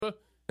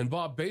And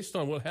Bob, based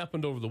on what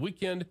happened over the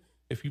weekend,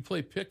 if you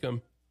play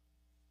Pick'em,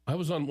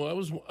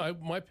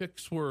 my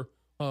picks were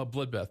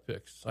bloodbath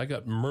picks. I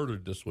got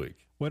murdered this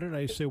week. What did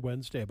I say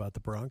Wednesday about the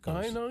Broncos?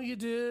 I know you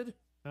did.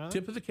 Huh?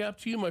 Tip of the cap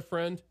to you, my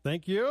friend.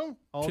 Thank you.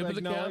 I'll Tip of the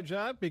acknowledge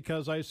that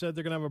because I said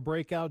they're going to have a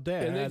breakout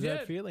day. And I they had that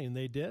did. feeling, and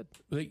they did.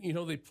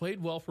 They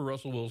played well for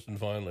Russell Wilson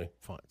finally.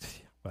 Fine.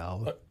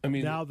 Well, I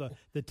mean, now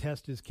the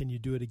test is, can you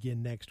do it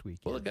again next week?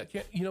 Well,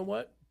 you know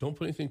what? Don't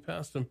put anything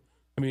past him.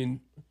 I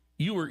mean,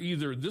 you were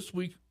either this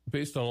week,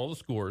 based on all the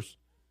scores,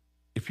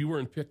 if you were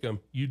in Pick'em,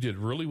 you did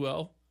really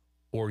well,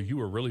 or you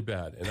were really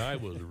bad, and I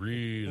was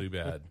really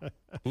bad.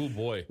 Oh,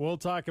 boy. We'll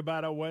talk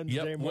about it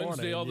Wednesday morning.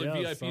 Wednesday, all the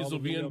VIPs will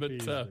be in, but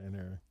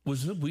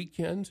was it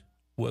weekend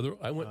weather?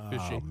 I went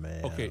fishing.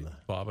 Man. Okay,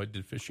 Bob, I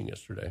did fishing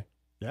yesterday.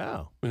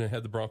 Yeah. When I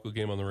had the Bronco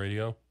game on the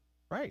radio.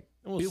 Right.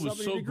 It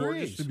was so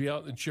gorgeous to be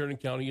out in Sheridan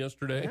County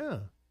yesterday. Yeah.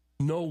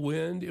 No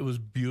wind. It was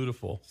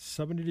beautiful.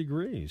 70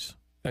 degrees.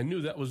 I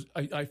knew that was,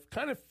 I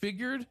kind of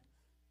figured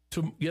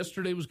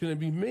yesterday was going to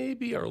be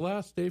maybe our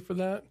last day for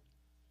that.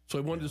 So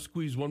I wanted to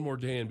squeeze one more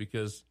day in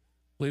because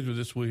later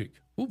this week,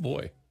 oh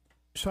boy.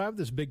 So I have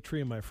this big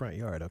tree in my front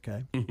yard,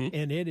 okay? Mm-hmm.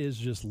 And it is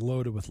just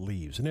loaded with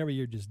leaves. And every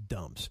year just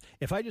dumps.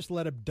 If I just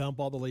let it dump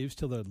all the leaves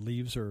till the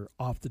leaves are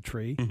off the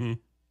tree,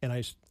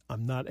 and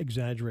I'm not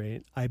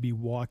exaggerating, I'd be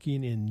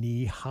walking in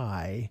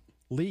knee-high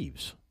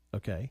leaves,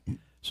 okay?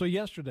 So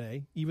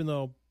yesterday, even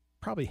though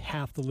probably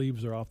half the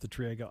leaves are off the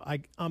tree, I go,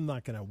 I'm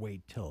not going to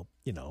wait till,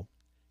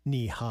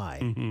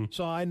 knee-high.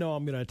 So I know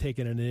I'm going to take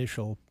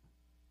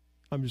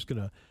I'm just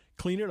going to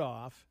clean it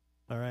off,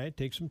 all right?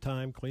 Take some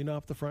time, clean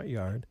off the front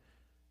yard,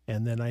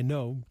 and then I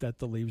know that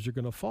the leaves are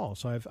going to fall.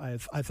 So I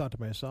thought to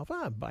myself,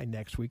 by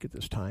next week at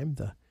this time,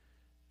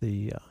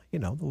 the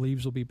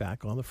leaves will be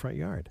back on the front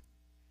yard.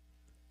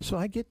 So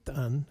I get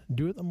done,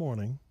 do it in the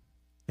morning.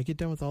 I get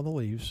done with all the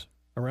leaves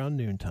around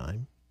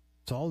noontime.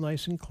 It's all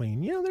nice and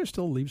clean. There's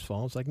still leaves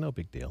falling. It's like no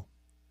big deal.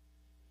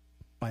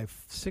 By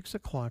 6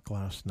 o'clock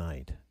last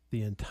night,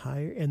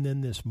 and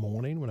then this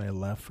morning when I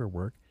left for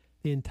work,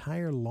 the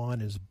entire lawn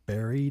is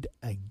buried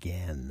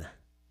again.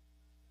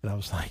 And I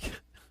was like,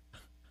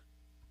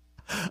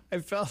 I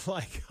felt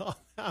like,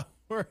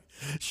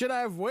 should I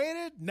have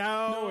waited?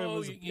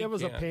 No, it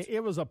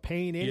was a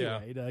pain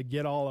anyway to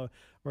get all of.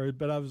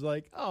 But I was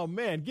like, oh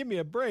man, give me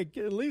a break.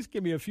 At least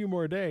give me a few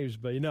more days.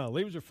 But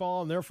leaves are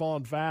falling. They're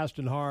falling fast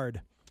and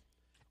hard.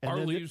 And our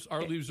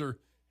leaves are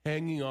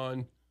hanging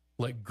on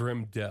like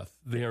grim death.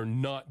 They are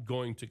not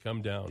going to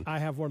come down. I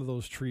have one of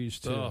those trees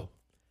too. Oh.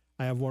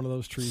 I have one of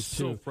those trees too.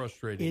 So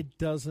frustrating. It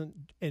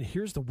doesn't. And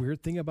here's the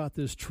weird thing about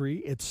this tree.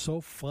 It's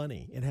so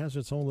funny. It has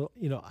its own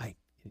little.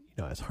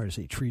 It's hard to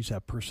say trees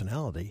have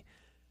personality,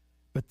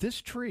 but this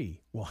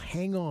tree will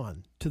hang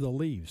on to the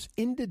leaves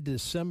into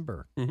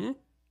December. Mm-hmm.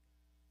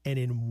 And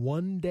in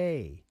one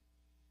day,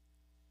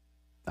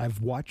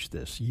 I've watched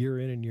this year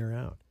in and year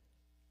out.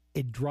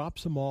 It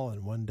drops them all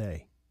in one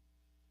day.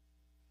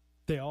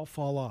 They all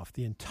fall off.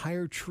 The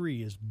entire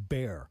tree is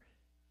bare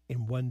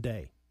in one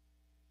day.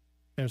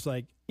 And it's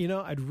like,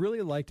 I'd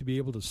really like to be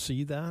able to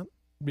see that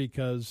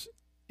because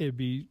it'd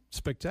be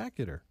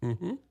spectacular.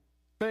 Mm-hmm.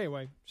 But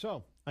anyway,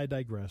 so I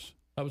digress.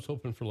 I was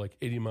hoping for like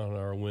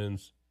 80-mile-an-hour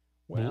winds.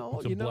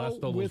 Well, to blast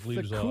all with those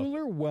leaves the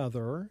cooler off.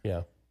 weather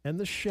and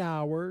the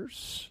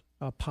showers,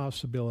 a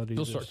possibility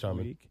They'll this start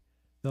coming. week.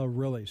 They'll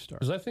really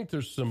start. Because I think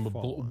there's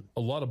a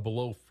lot of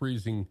below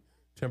freezing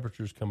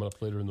temperatures coming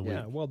up later in the week.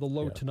 Yeah, well, the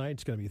low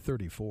tonight's going to be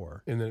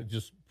 34. And then it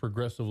just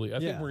progressively, I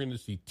think we're going to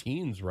see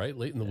teens, right,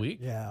 late in the week?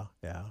 Yeah.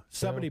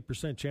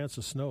 70% chance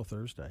of snow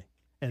Thursday.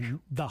 And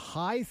the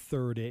high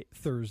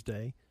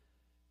Thursday,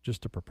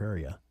 just to prepare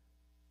you,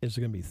 is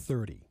going to be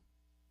 30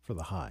 for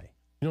the high.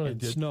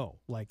 And snow,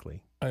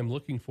 likely. I'm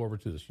looking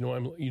forward to this.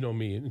 You know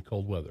me in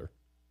cold weather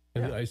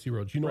and the icy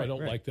roads. I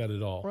don't like that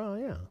at all. Well,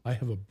 yeah. I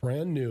have a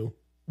brand new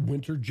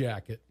winter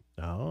jacket.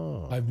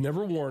 Oh. I've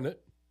never worn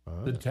it.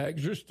 The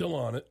tags are still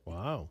on it.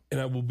 Wow. And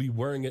I will be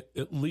wearing it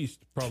at least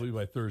probably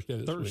by Thursday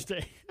this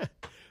Thursday. week.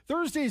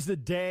 Thursday's the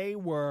day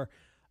where,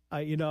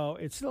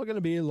 it's still going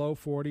to be low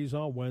 40s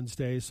on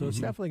Wednesday, so it's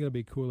definitely going to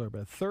be cooler.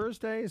 But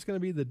Thursday is going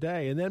to be the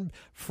day. And then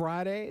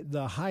Friday,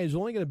 the high is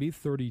only going to be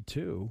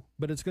 32,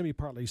 but it's going to be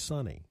partly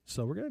sunny.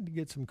 So we're going to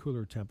get some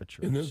cooler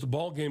temperatures. And there's the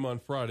ball game on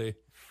Friday.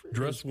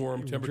 Dress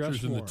warm,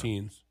 temperatures in the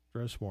teens.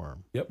 Dress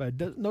warm. Yep.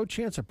 But no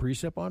chance of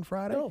precip on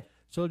Friday? No.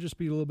 So it'll just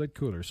be a little bit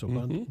cooler. So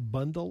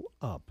bundle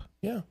up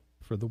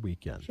for the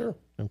weekend. Sure.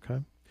 Okay.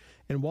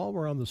 And while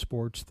we're on the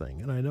sports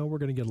thing, and I know we're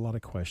going to get a lot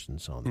of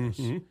questions on this,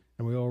 and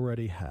we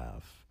already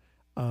have,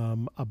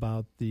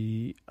 about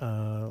the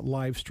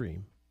live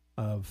stream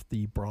of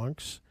the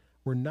Bronx.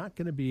 We're not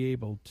going to be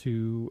able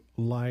to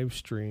live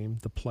stream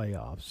the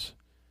playoffs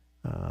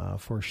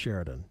for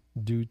Sheridan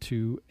due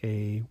to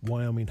a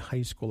Wyoming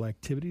High School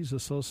Activities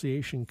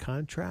Association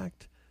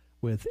contract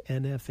with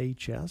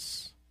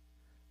NFHS.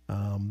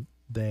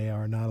 They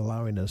are not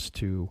allowing us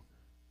to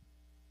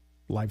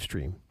live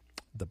stream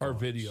the Bronx. Our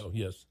video,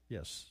 yes.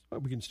 Yes.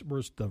 We can.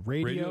 The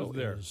radio Radio's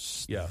there.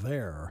 is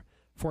there.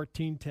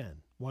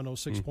 1410,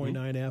 106.9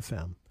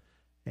 FM.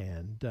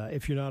 And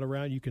if you're not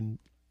around, you can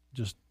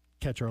just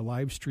catch our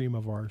live stream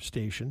of our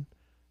station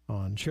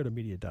on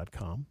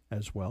SheridanMedia.com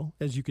as well,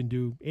 as you can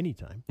do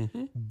anytime.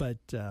 Mm-hmm. But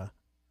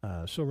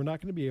so we're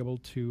not going to be able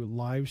to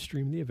live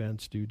stream the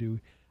events due to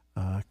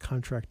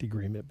contract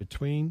agreement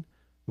between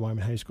the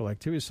Wyoming High School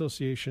Activity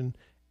Association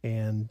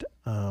and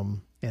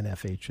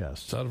NFHS.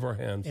 It's out of our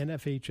hands.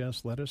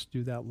 NFHS let us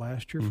do that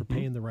last year for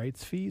paying the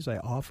rights fees. I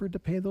offered to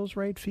pay those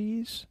right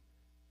fees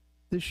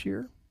this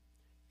year.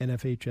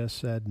 NFHS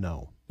said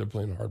no. They're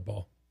playing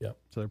hardball. Yeah.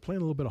 So they're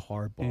playing a little bit of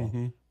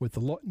hardball with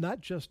the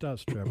not just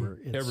us, Trevor.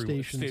 It's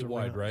Everywhere. stations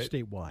Statewide, around, right?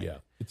 Statewide. Yeah,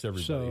 it's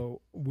everybody.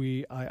 So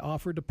I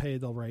offered to pay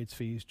the rights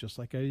fees just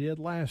like I did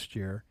last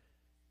year,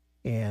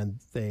 and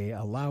they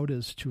allowed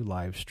us to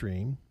live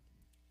stream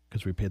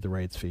because we paid the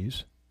rights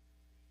fees.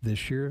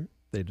 This year,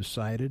 they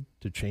decided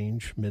to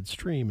change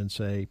midstream and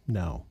say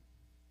no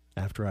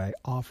after I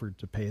offered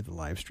to pay the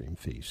live stream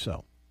fee.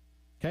 So,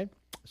 okay.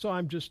 So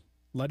I'm just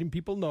letting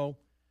people know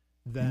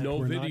that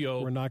no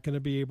video. We're not going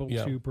to be able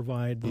to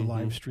provide the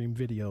live stream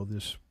video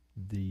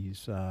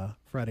these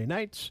Friday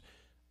nights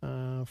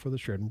for the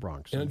Sheridan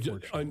Bronx. And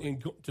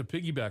to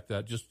piggyback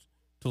that, just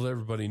to let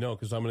everybody know,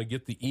 because I'm going to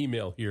get the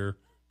email here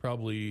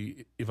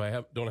probably, if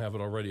I don't have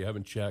it already, I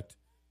haven't checked.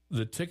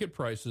 The ticket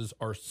prices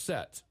are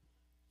set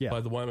by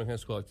the Wyoming High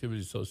School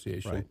Activities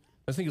Association. Right.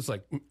 I think it's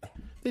like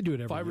they do it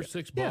every $5 year. or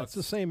 $6. Yeah, it's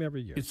the same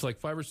every year. It's like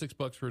 $5 or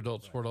 $6 for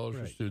adults, $4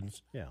 for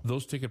students. Yeah.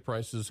 Those ticket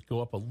prices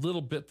go up a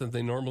little bit than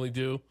they normally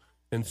do,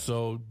 and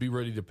so be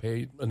ready to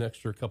pay an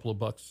extra couple of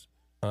bucks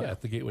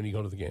at the gate when you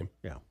go to the game.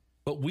 Yeah,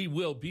 but we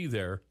will be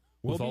there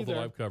with all the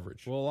live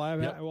coverage. We'll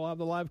have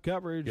the live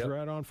coverage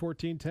right on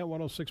 1410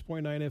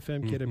 106.9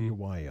 FM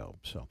KWYO.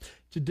 So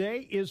today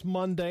is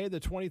Monday, the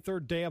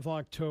 23rd day of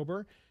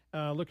October.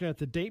 Looking at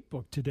the date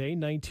book today,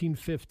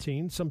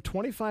 1915, some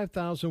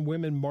 25,000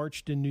 women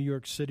marched in New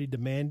York City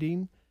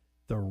demanding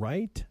the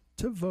right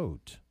to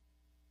vote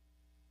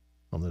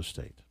on this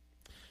state.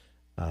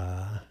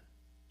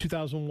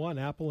 2001,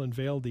 Apple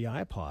unveiled the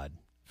iPod.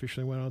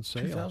 Officially went on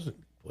sale. 2000.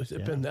 Has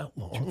it been that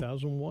long?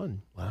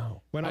 2001.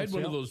 Wow. I had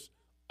one of those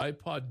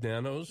iPod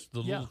Nanos,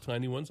 the little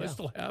tiny ones. Yeah. I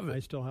still have it. I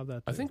still have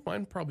that too. I think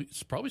mine probably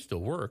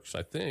still works,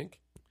 I think.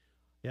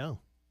 Yeah.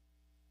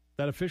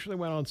 That officially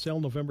went on sale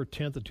November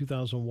 10th of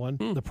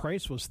 2001. The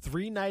price was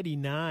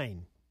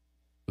 $399.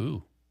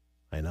 Ooh.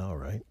 I know,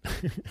 right?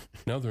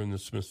 Now they're in the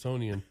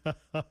Smithsonian.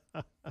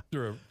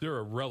 They're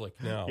a relic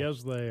now.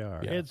 Yes, they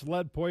are. Yeah. It's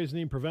Lead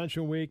Poisoning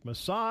Prevention Week,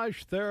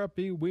 Massage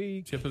Therapy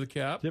Week. Tip of the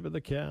cap.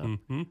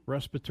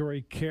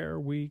 Respiratory Care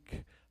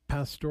Week,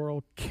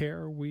 Pastoral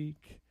Care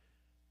Week,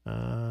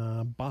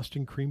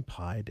 Boston Cream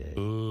Pie Day.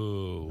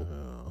 Ooh.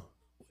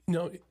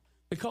 No,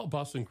 they call it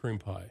Boston Cream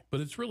Pie, but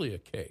it's really a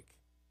cake.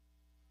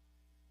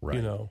 Right.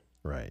 You know.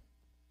 Right.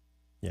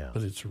 Yeah.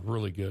 But it's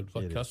really good.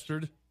 Like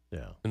custard.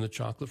 Yeah. And the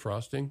chocolate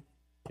frosting.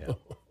 Yeah.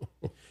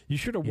 You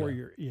should have wore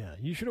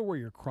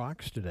your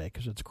Crocs today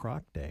because it's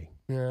Croc Day.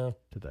 Yeah.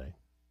 Today.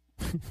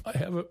 I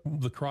have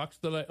the Crocs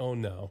that I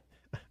own now.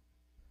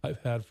 I've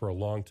had for a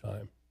long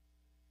time.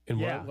 And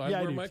when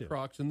I wear my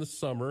Crocs in the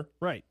summer.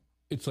 Right.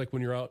 It's like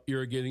when you're out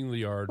irrigating the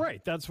yard.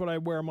 Right. That's what I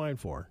wear mine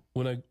for.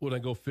 When I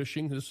go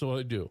fishing, this is what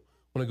I do.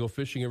 When I go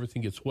fishing,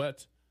 everything gets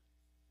wet.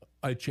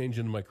 I change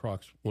into my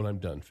Crocs when I'm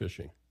done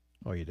fishing.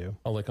 Oh, you do?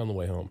 Like on the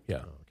way home. Yeah.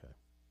 Oh,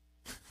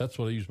 okay. That's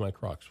what I use my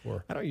Crocs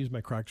for. I don't use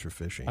my Crocs for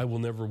fishing. I will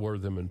never wear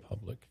them in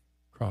public.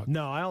 Crocs.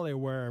 No, I only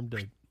wear them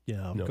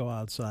to, go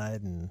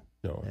outside and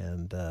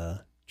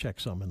check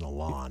some in the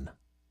lawn.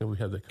 And we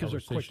had that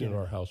conversation in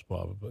our house,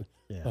 Bob. But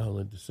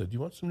Linda said, "Do you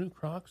want some new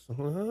Crocs?"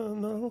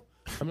 No,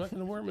 I'm not going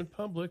to wear them in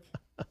public.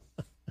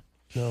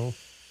 No.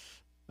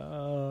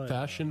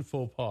 Fashion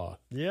faux pas.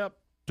 Yep.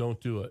 Don't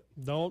do it.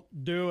 Don't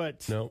do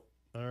it. No.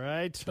 All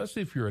right.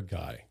 Especially if you're a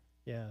guy.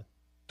 Yeah.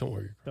 Don't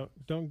wear your Crocs.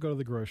 Don't go to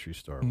the grocery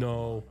store.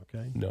 No.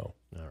 Okay. No.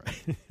 All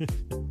right.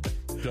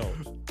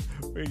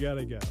 Don't. We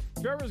gotta go.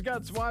 Trevor's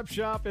got Swap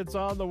Shop. It's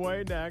on the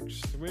way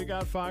next. We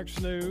got Fox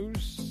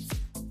News,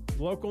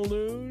 local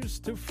news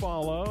to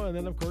follow, and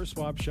then of course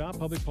Swap Shop,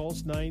 Public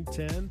Pulse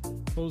 910.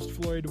 Host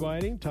Floyd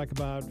Whiting talk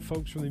about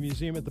folks from the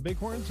museum at the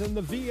Bighorns and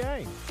the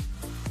VA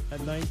at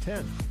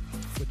 910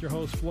 with your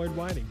host Floyd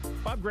Whiting.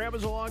 Bob Graham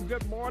is along.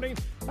 Good morning.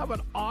 Have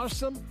an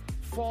awesome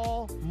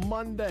fall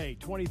Monday,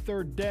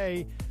 23rd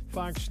day.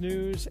 Fox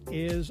News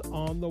is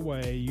on the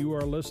way. You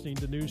are listening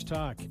to News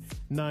Talk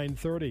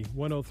 930,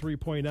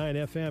 103.9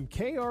 FM,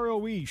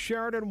 KROE,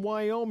 Sheridan,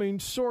 Wyoming,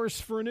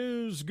 source for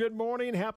news. Good morning. Happy